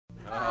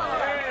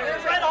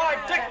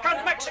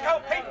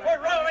Mexico, Pete, we're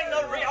rolling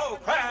the Rio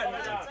Grande.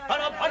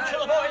 And a bunch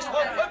of the boys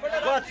will open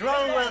it. What's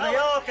wrong with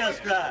the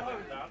orchestra?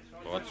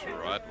 What's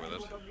right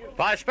with it?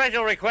 By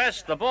special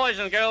request, the boys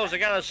and girls are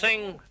going to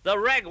sing the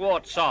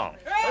Ragwort Song.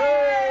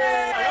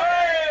 Hey!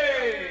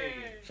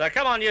 Hey! So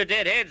come on, you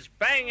deadheads,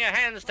 bang your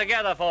hands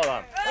together for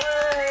them.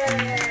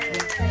 Hey!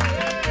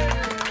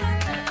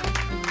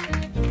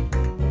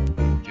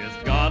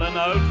 Just got a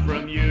note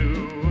from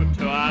you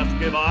to ask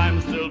if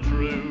I'm still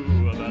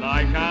true, but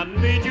I can't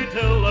meet you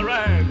till the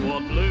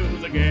Ragwort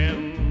blooms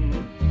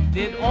again.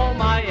 Did all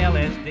my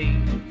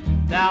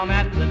LSD down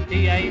at the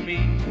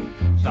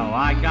TAB, so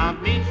I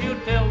can't meet you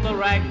till the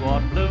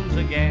Ragwort blooms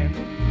again.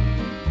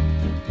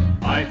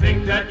 I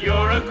think that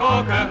you're a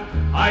corker,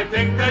 I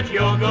think that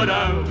you're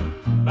good-o,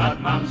 but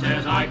Mum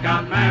says I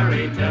can't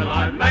marry till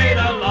I've made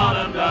a lot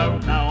of dough.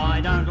 No, I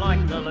don't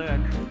like the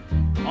lurk,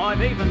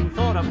 I've even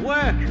thought of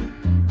work,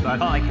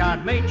 but I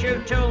can't meet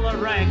you till the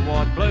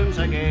Ragwort blooms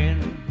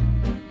again.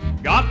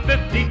 Got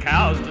 50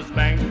 cows to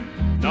spank,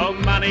 no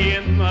money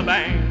in the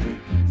bank,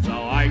 so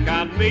I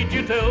can't meet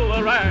you till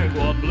the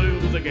Ragwort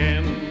blooms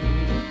again.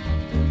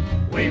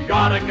 We've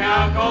got a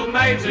cow called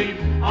Maisie,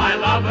 I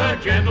love her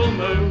gentle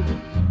moo.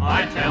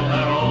 I tell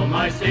her all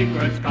my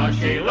secrets, cause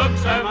she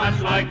looks so much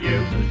like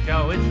you.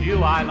 Joe, it's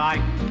you I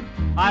like,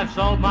 I've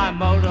sold my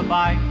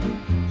motorbike,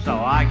 so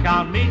I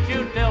can't meet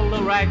you till the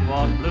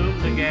Ragwort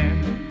blooms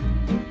again.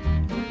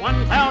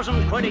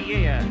 1,000 quid a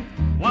year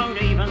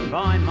won't even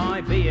buy my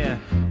beer,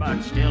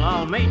 but still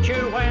I'll meet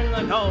you when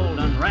the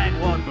golden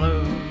Ragwort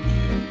blooms.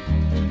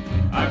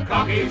 A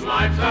cockie's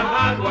life's a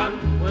hard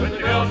one, with the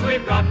girls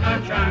we've got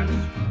no chance.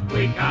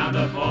 We can't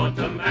afford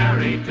to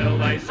marry till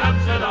they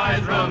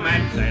subsidise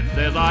romance. That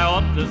says I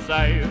ought to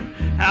say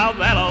how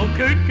that old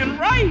coot can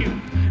rave,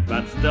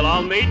 but still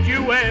I'll meet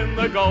you when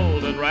the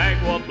golden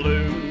Ragwort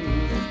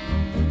blooms.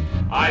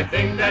 I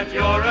think that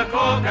you're a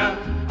corker,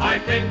 I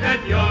think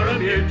that you're a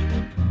beaut,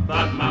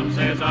 but Mum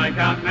says I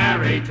can't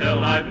marry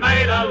till I've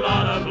made a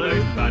lot of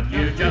loot. But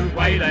you just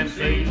wait and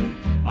see,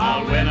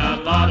 I'll win a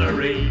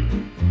lottery,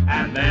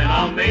 and then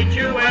I'll meet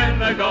you when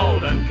the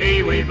golden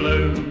kiwi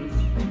blooms.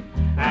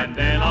 And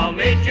then I'll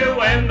meet you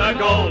when the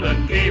golden